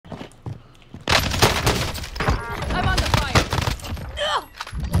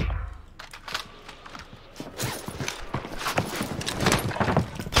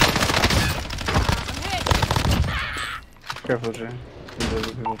careful, Jay.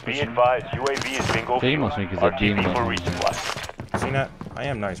 Be advised, UAV is bingo Jay fuel. must think it's a beam RTB for on him. resupply. See that? I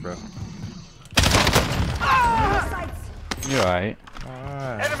am nice, bro. You're alright.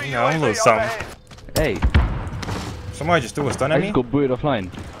 You know, I'm a little something. Hey, Somebody just threw a stun I at just me? got booted offline.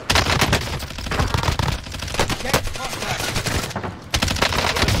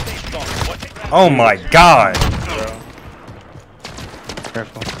 Oh my god!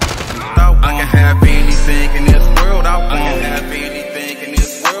 Careful. I can have anything in this world I want. I can have anything in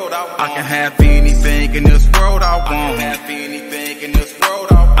this world I want. I can have anything in this world I want. I can have anything in this world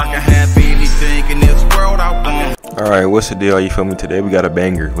I want. I can have anything in this world I want. Alright, what's the deal? You feel me? Today we got a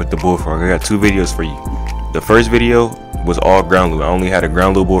banger with the Bullfrog. I got two videos for you. The first video was all ground loot. I only had a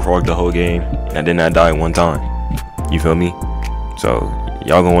ground loot Bullfrog the whole game, and I did not die one time. You feel me? So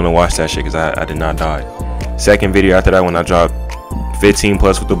y'all gonna wanna watch that shit because I did not die. Second video after that, when I dropped 15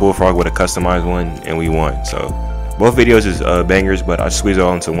 plus with the Bullfrog with a customized one, and we won. So both videos is bangers, but I squeeze it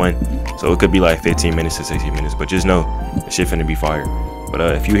all into one, so it could be like 15 minutes to 60 minutes, but just know the shit finna be fire. But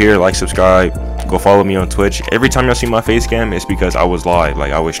if you here, like, subscribe, go follow me on Twitch. Every time y'all see my face cam, it's because I was live,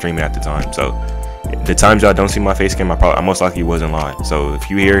 like I was streaming at the time. So the times y'all don't see my face cam, I most likely wasn't live. So if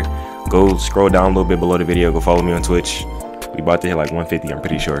you here, go scroll down a little bit below the video, go follow me on Twitch. We about to hit like 150, I'm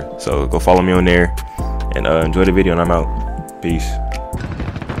pretty sure. So go follow me on there, and enjoy the video, and I'm out. Peace.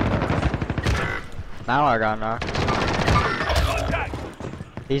 Now I got knocked.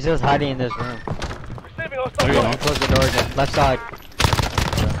 He's just hiding in this room. Close the door again. Left side.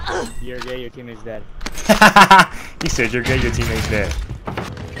 You're gay, your teammate's dead. He said you're good, your teammate's dead.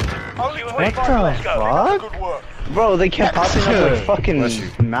 What the fuck? Bro, they kept popping up like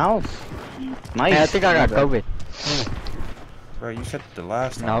fucking mouths. Nice. Hey, I think I got COVID. Bro, you said the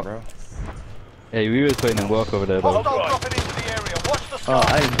last time, Nope. bro. Hey, we was playing in work over there, though. Dropping into the area. Watch the Oh,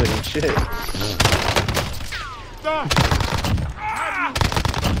 I didn't put in shit.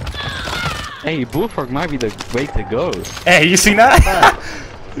 Hey, Bullfrog might be the way to go. Hey, you seen that?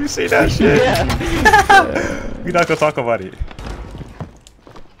 You see that shit? Yeah. We not gonna talk about it.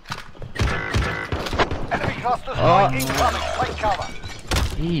 enemy cluster strike incoming. Take cover.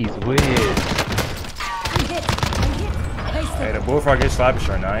 He's weird. Hey, the Bullfrog gets slapped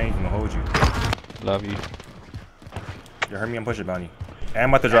right now. I ain't gonna hold you. Love you. You heard me and push it, bounty. And I'm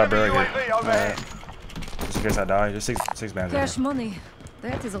about to drop barrel here. UAV overhead. Just in case I die. There's six bands in Cash there. money.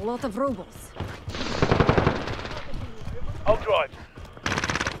 That is a lot of rubles. I'll drive.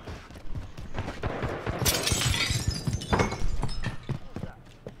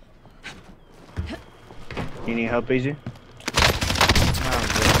 You need help, Easy?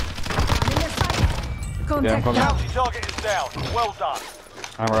 Contact coming. now. Bounty target is down. Well done.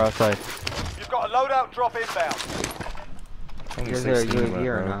 I'm right outside. You've got a loadout drop inbound. Only Is there a 16 left, UAV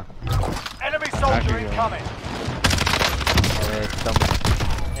or bro. not? Enemy soldier incoming.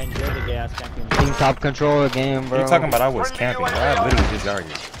 Enjoy the gas camping. Team top control of the game, bro. What are you talking about? I was Friendly camping. UAV I literally overhead. just got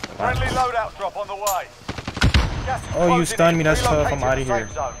here. Friendly loadout drop on the way. Gas is Oh, you closing stunned in. me, that's tough. Relocate I'm to outta the here.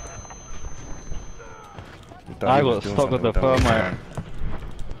 safe zone. Thought I he was got doing stuck with the something with thermite.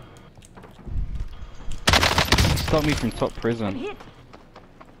 Stop me from top prison. Bro,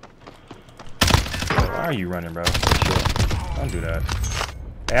 why are you running, bro? Don't do that.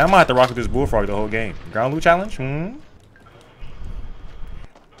 Hey, I might have to rock with this Bullfrog the whole game. Ground loot challenge? Hmm?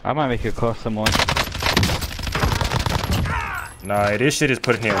 I might make a custom one. Nah, this shit is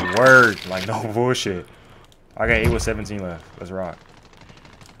putting in work. Like, no bullshit. I got 8 with 17 left. Let's rock.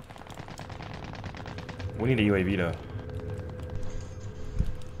 We need a UAV, though.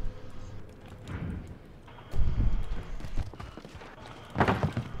 How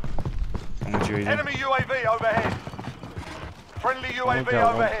much UAV? Enemy UAV overhead. Friendly Only UAV got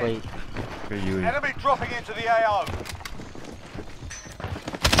one overhead. plate. Good UAV. Enemy dropping into the AO.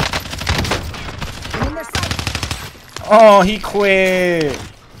 In their sight. Oh, he quit.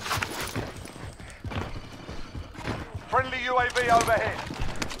 Friendly UAV overhead.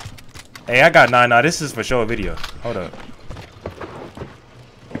 Hey, I got 9 now. This is for sure a video. Hold up.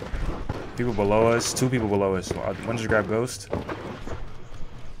 People below us. 2 people below us. One just grab Ghost.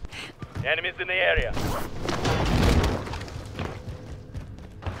 Enemies in the area.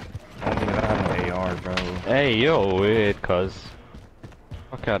 I don't think I have no AR, bro. Hey, you're weird, cuz.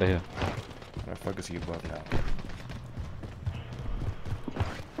 Fuck out of here. Where the fuck is he above now?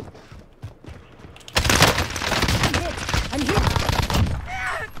 I'm hit.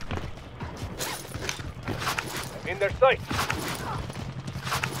 In their sight.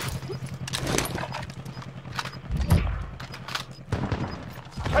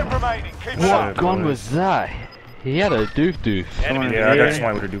 10 remaining. Keep it up. What gun was that? He had a doof. Enemy Yeah, I got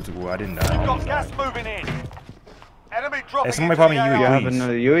somebody with a duplicate. I didn't die. Got gas moving in. Enemy dropping somebody into pop me the a You UE, AO. have please.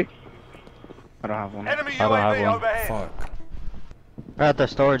 another UE? I don't have one. Enemy I don't have UAV one. overhead. Fuck. We're at the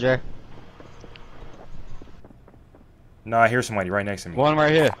storage there. Nah, I hear somebody right next to me. One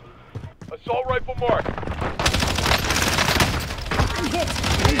right here. Assault rifle mark. I'm hit.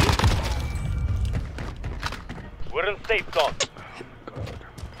 We're in safe zone.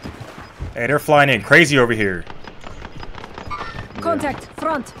 Hey, they're flying in crazy over here. Contact.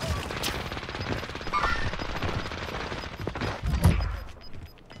 Front.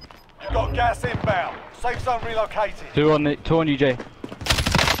 You've got gas inbound. Safe zone relocated. Two on you, Jay.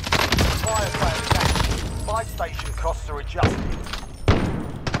 Fire sale is active. Buy station costs are adjusted.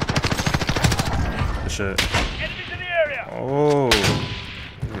 Shit. Enemies in the area. Oh.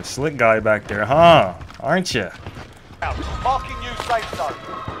 There's a slick guy back there, huh? Aren't you? Marking new safe zone.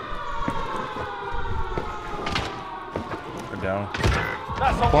 We're down.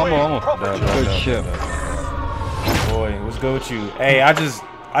 That's a One win. more. Proper Down, job. down, Good down, shit. down. Boy, what's good with you? Hey, I just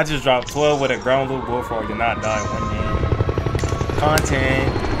dropped 12 with a ground loop bullfrog. Did not die in 1 game.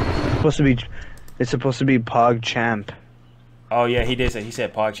 Content. It's supposed to be Pog Champ. Oh yeah, he did say, he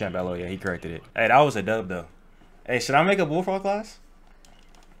said PogChamp. Hello, yeah, he corrected it. Hey, that was a dub though. Hey, should I make a bullfrog class?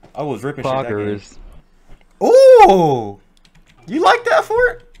 I was ripping shit that game. Poggers. Ooh, you like that for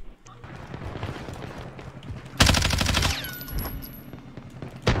it?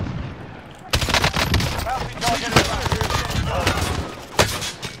 Bounty target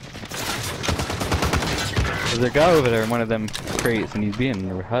There's a guy over there in one of them crates and he's being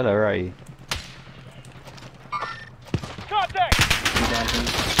hella right. Contact!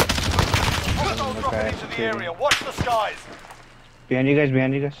 Hostile dropping into the area. Watch the skies. Behind you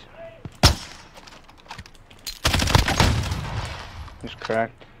guys. He's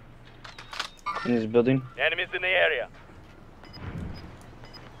cracked. In this building. Enemies in the area.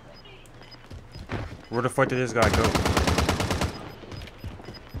 Where the fuck did this guy go?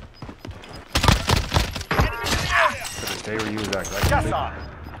 Could've stayed where you was at. Like, Gas on.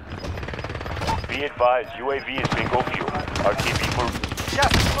 Be advised, UAV is bingo fuel. RTB for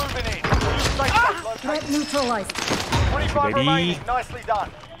Gas is moving in. New safe zone Threat located. neutralized. 25 Baby. remaining. Nicely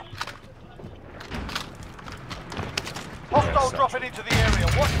done. Hostile Yes, dropping into the area.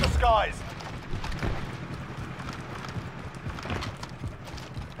 Watch the skies.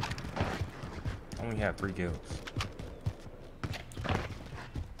 only had 3 kills.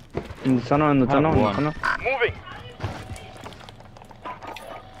 In the tunnel, one. Moving.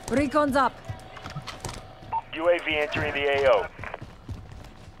 Recon's up. UAV entering the AO.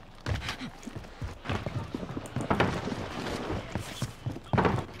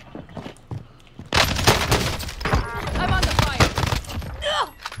 I'm under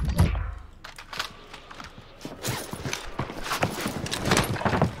fire.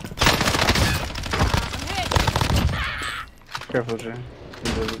 Careful, Jay.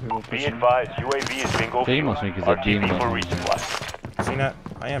 Be advised, UAV is bingo They fuel. must think it's a demon RTB for or something. resupply. Seen that?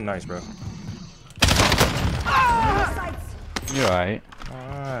 I am nice, bro. You're alright.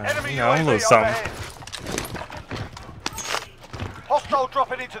 Enemy You know, I'm a little UAV something. overhead. Hostile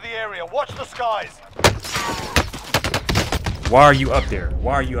dropping into the area. Watch the skies. Why are you up there?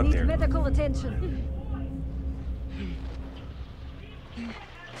 Why are you up Need there? medical attention.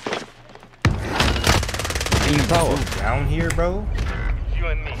 Team power. Down here, bro? You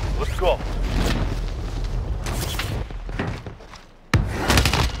and me. Let's go.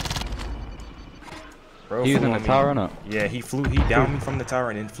 Bro He was flew in the on me. tower or not? Yeah, he downed me from the tower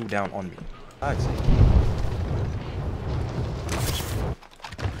and then flew down on me. Nice.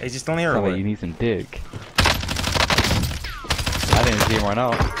 Hey, just don't hear Oh, wait, away. you need some dick. I didn't see him run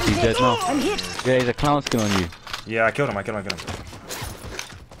out. He's dead now. I'm hit. Yeah, he's a clown skin on you. Yeah, I killed him. Alright.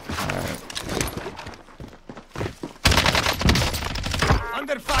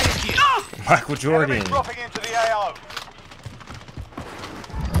 Under fire here. Michael Jordan. Enemy dropping into the AO.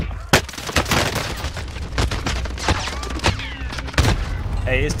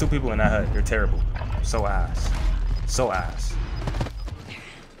 Hey, it's 2 people in that hut. They're terrible. So ass. So ass.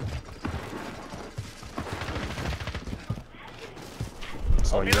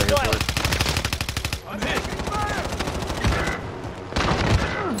 So you ready for it? I'm hit.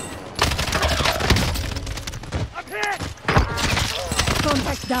 I'm hit.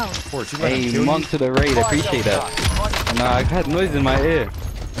 Contact down. Fort, you let him Hey, kill monk you? to the raid, appreciate that. Nah, I had noise in my ear.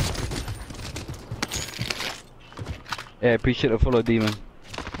 Yeah, appreciate the follow, demon.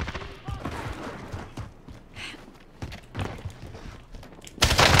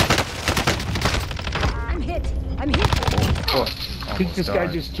 I'm hit. I'm hit. I think this guy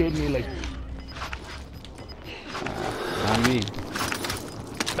just killed me like. Not me.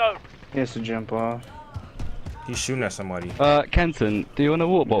 No. He has to jump off. He's shooting at somebody. Kenton, do you want a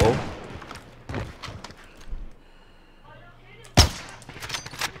water bottle?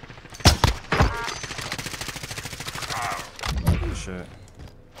 Shit.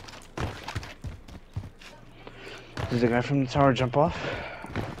 Does the guy from the tower jump off?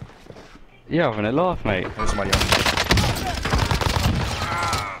 Yeah, having a laugh, mate. There's somebody on me.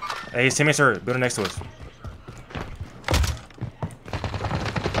 Hey, his teammates are building next to us.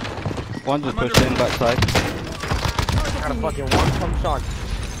 One just pushed in backside. Got a fucking one pump shot.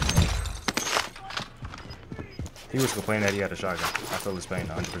 He was complaining that he had a shotgun. I feel his pain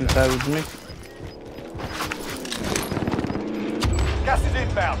 100%. Inside with me. Gas is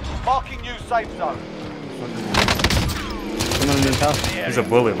inbound. Marking new safe zone. Someone in the house. He's a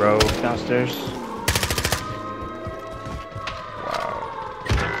bullet, bro. Downstairs. Wow.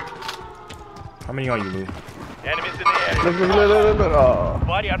 How many on you, Lou? Enemies in the area. Look. Oh.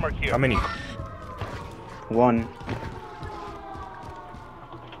 Body armor here. How many? One.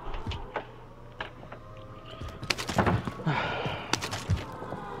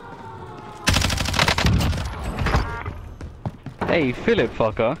 Hey, Philip,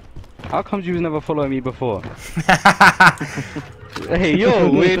 fucker. How come you was never following me before? Hey, you're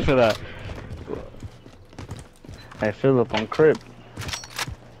weird for that. Hey, Philip on crib.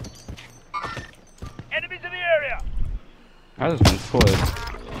 Enemies in the area. I just been spotted.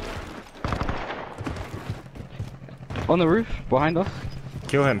 On the roof, behind us.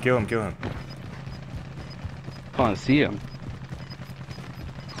 Kill him, kill him, kill him. Can't see him.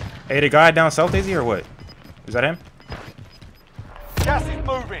 Hey, the guy down south, Daisy, or what? Is that him? Gas is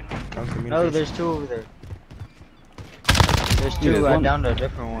moving. No, there's two over there. There's two. there's I one. downed a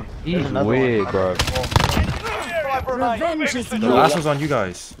different one. He's There's another weird, one. bro. 5 remain. Revenge is The yours. last one's on you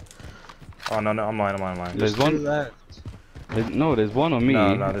guys. Oh, no, I'm lying. There's Two one. left. No, there's one on me.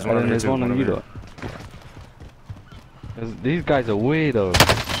 No, there's one and over then there's here too, one one on you, over though. These guys are weirdos.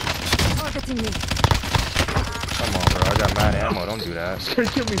 Targeting me. Come on, bro. I got mad ammo. Don't do that. He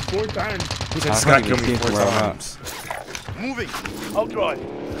killed me 4 times. He I just can't got killed even me see 4 from where I'm times. Moving. I'll drive.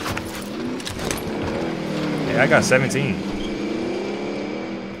 Hey, I got 17.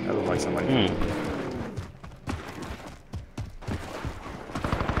 That look like somebody.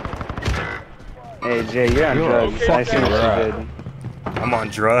 Hey, Jay, you're on drugs. I see what you did. I'm on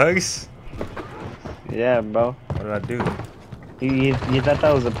drugs? Yeah, bro. What did I do? You thought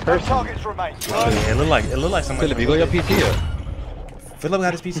that was a No person? targets remain. It looked like somebody. Philip, you got your PC yet? Philip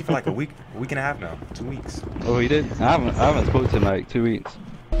had his PC for like a week and a half now. 2 weeks. Oh, he did? I haven't spoken to him in like 2 weeks.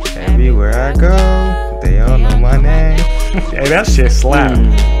 Everywhere I go, they all know my name. Hey, that shit slap.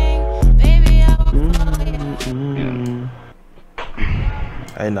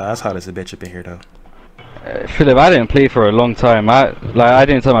 Hey, nah, that's hot as a bitch up in here though. Philip, I didn't play for a long time. I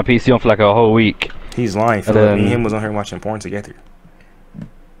didn't turn my PC on for like a whole week. He's lying, Philip. Me and him was on here watching porn together.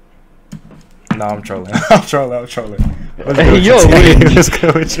 Nah, I'm trolling. I'm trolling. Hey, yo, Let's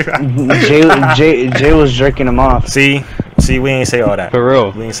go with you. Jay was jerking him off. See, we ain't say all that. For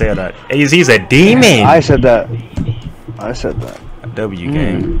real. We ain't say all that. Hey, he's a demon. I said that. W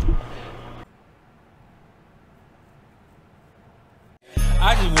gang.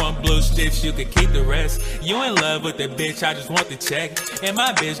 I just want blue sticks, you can keep the rest. You in love with the bitch, I just want the check. And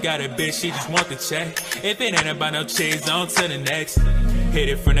my bitch got a bitch, she just want the check. If it ain't about no cheese, on to the next. Hit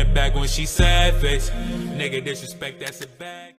it from the back when she sad face. Nigga disrespect, that's a bag.